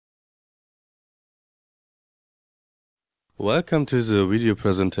Welcome to the video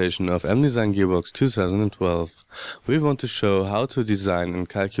presentation of MDESIGN Gearbox 2012. We want to show how to design and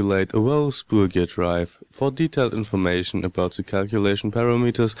calculate a roll spur gear drive. For detailed information about the calculation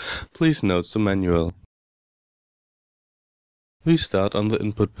parameters, please note the manual. We start on the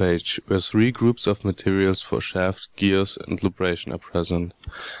input page, where 3 groups of materials for shaft, gears and lubrication are present.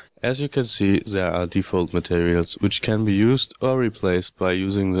 As you can see, there are default materials, which can be used or replaced by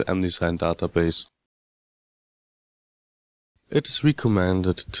using the MDESIGN database. It is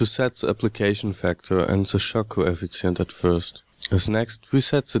recommended to set the application factor and the shock coefficient at first. As next, we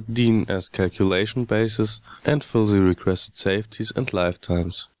set the DIN as calculation basis and fill the requested safeties and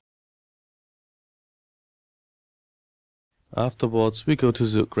lifetimes. Afterwards, we go to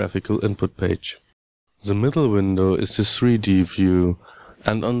the graphical input page. The middle window is the 3D view,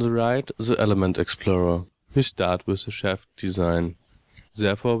 and on the right the element explorer. We start with the shaft design.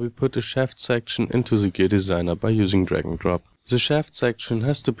 Therefore, we put the shaft section into the gear designer by using drag and drop. The shaft section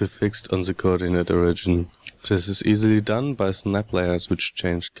has to be fixed on the coordinate origin. This is easily done by snap layers which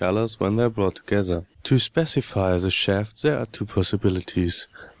change colors when they are brought together. To specify the shaft, there are 2 possibilities.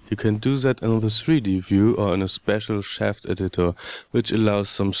 You can do that in the 3D view or in a special shaft editor, which allows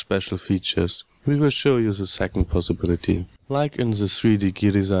some special features. We will show you the second possibility. Like in the 3D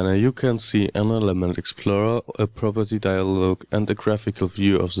gear designer, you can see an element explorer, a property dialog and a graphical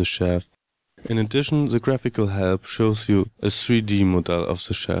view of the shaft. In addition, the graphical help shows you a 3D model of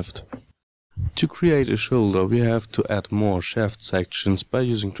the shaft. To create a shoulder, we have to add more shaft sections by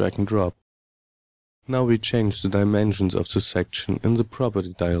using drag and drop. Now we change the dimensions of the section in the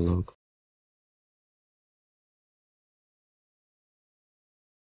property dialog.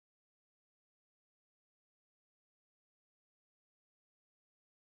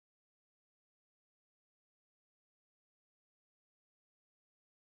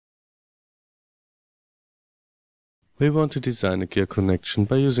 We want to design a gear connection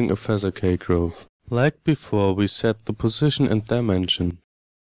by using a feather K-groove. Like before, we set the position and dimension.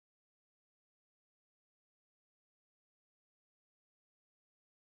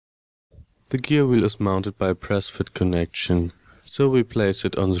 The gear wheel is mounted by a press-fit connection, so we place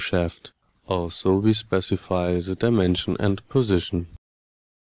it on the shaft. Also, we specify the dimension and position.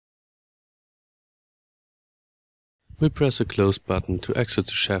 We press a close button to exit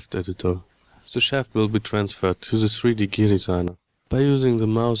the shaft editor. The shaft will be transferred to the 3D gear designer. By using the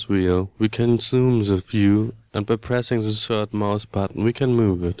mouse wheel, we can zoom the view, and by pressing the 3rd mouse button we can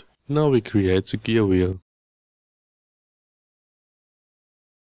move it. Now we create the gear wheel.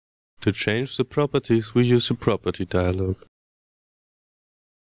 To change the properties, we use the property dialog.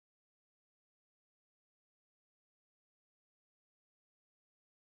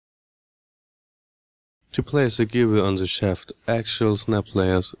 To place the gear wheel on the shaft, actual snap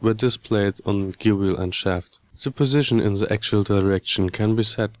layers were displayed on gear wheel and shaft. The position in the actual direction can be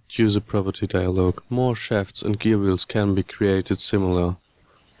set to the property dialog. More shafts and gear wheels can be created similar.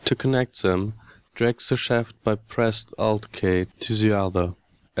 To connect them, drag the shaft by pressed Alt-K to the other.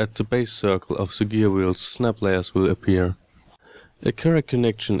 At the base circle of the gear wheels, snap layers will appear. A correct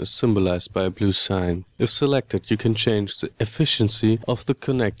connection is symbolized by a blue sign. If selected, you can change the efficiency of the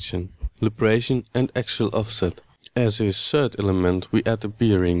connection, libration and axial offset. As a 3rd element, we add a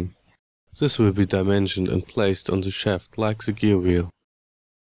bearing. This will be dimensioned and placed on the shaft like the gear wheel.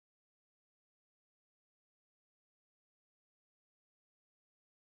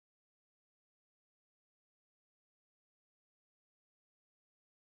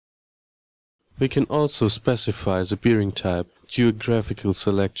 We can also specify the bearing type, geographical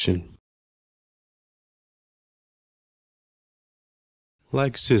selection.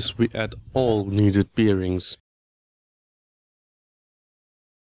 Like this, we add all needed bearings.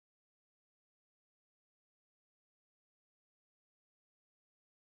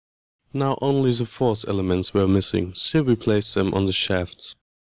 Now only the force elements were missing, so we place them on the shafts.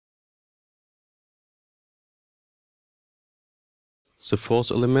 The force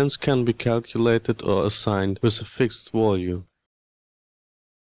elements can be calculated or assigned with a fixed value.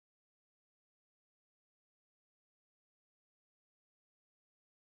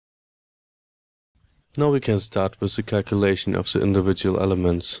 Now we can start with the calculation of the individual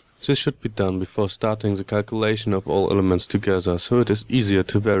elements. This should be done before starting the calculation of all elements together, so it is easier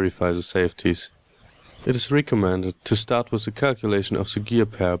to verify the safeties. It is recommended to start with the calculation of the gear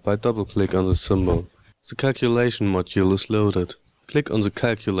pair by double-click on the symbol. The calculation module is loaded. Click on the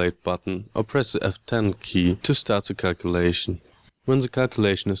Calculate button or press the F10 key to start the calculation. When the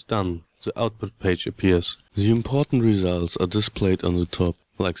calculation is done, the output page appears. The important results are displayed on the top,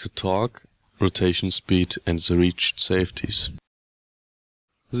 like the torque, rotation speed and the reached safeties.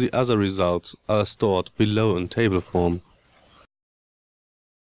 The other results are stored below in table form.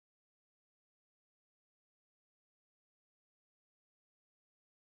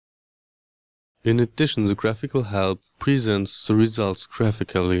 In addition, the graphical help presents the results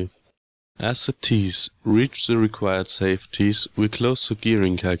graphically. As the T's reach the required safeties, we close the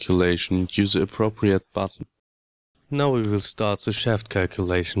gearing calculation and use the appropriate button. Now we will start the shaft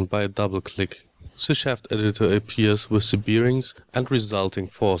calculation by a double click. The shaft editor appears with the bearings and resulting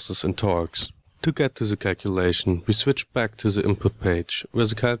forces and torques. To get to the calculation, we switch back to the input page, where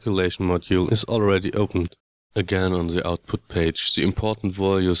the calculation module is already opened. Again on the output page, the important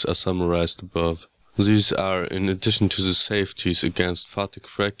values are summarized above. These are, in addition to the safeties against fatigue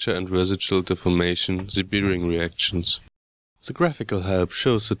fracture and residual deformation, the bearing reactions. The graphical help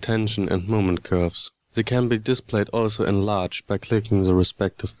shows the tension and moment curves. They can be displayed also enlarged by clicking the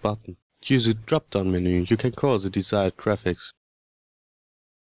respective button. To use the drop-down menu, you can call the desired graphics.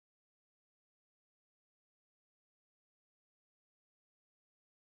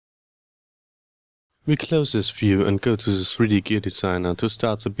 We close this view and go to the 3D Gear Designer to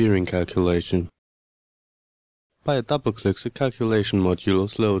start the bearing calculation. By a double click, the calculation module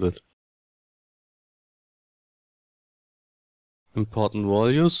is loaded. Important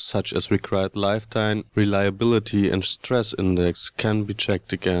values, such as required lifetime, reliability and stress index, can be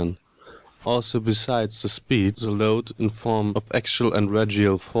checked again. Also, besides the speed, the load in form of axial and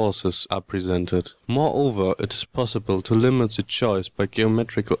radial forces are presented. Moreover, it is possible to limit the choice by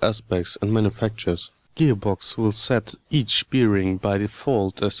geometrical aspects and manufacturers. Gearbox will set each bearing by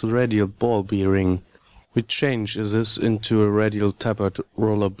default as a radial ball bearing. We change this into a radial tapered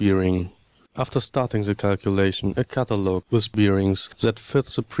roller bearing. After starting the calculation, a catalog with bearings that fit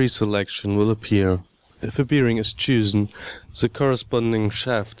the pre-selection will appear. If a bearing is chosen, the corresponding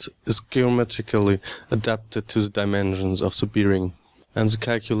shaft is geometrically adapted to the dimensions of the bearing, and the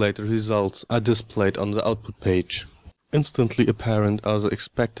calculated results are displayed on the output page. Instantly apparent are the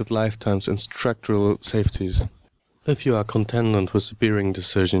expected lifetimes and structural safeties. If you are content with the bearing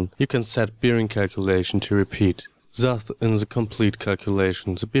decision, you can set bearing calculation to repeat. Thus, in the complete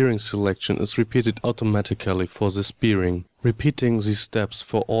calculation, the bearing selection is repeated automatically for this bearing. Repeating these steps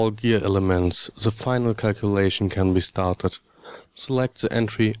for all gear elements, the final calculation can be started. Select the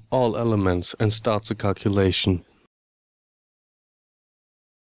entry All Elements and start the calculation.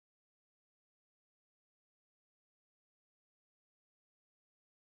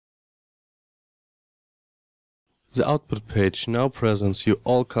 The output page now presents you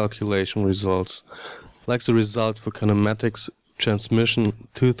all calculation results, like the result for kinematics, transmission,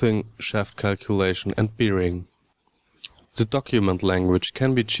 toothing, shaft calculation and bearing. The document language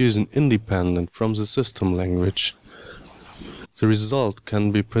can be chosen independent from the system language. The result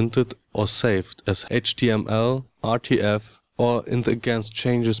can be printed or saved as HTML, RTF or in the against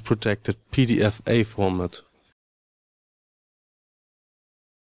changes protected PDF-A format.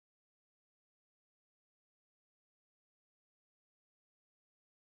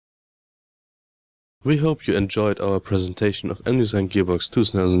 We hope you enjoyed our presentation of MDESIGN Gearbox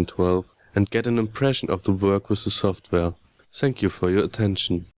 2012 and get an impression of the work with the software. Thank you for your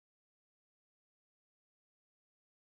attention.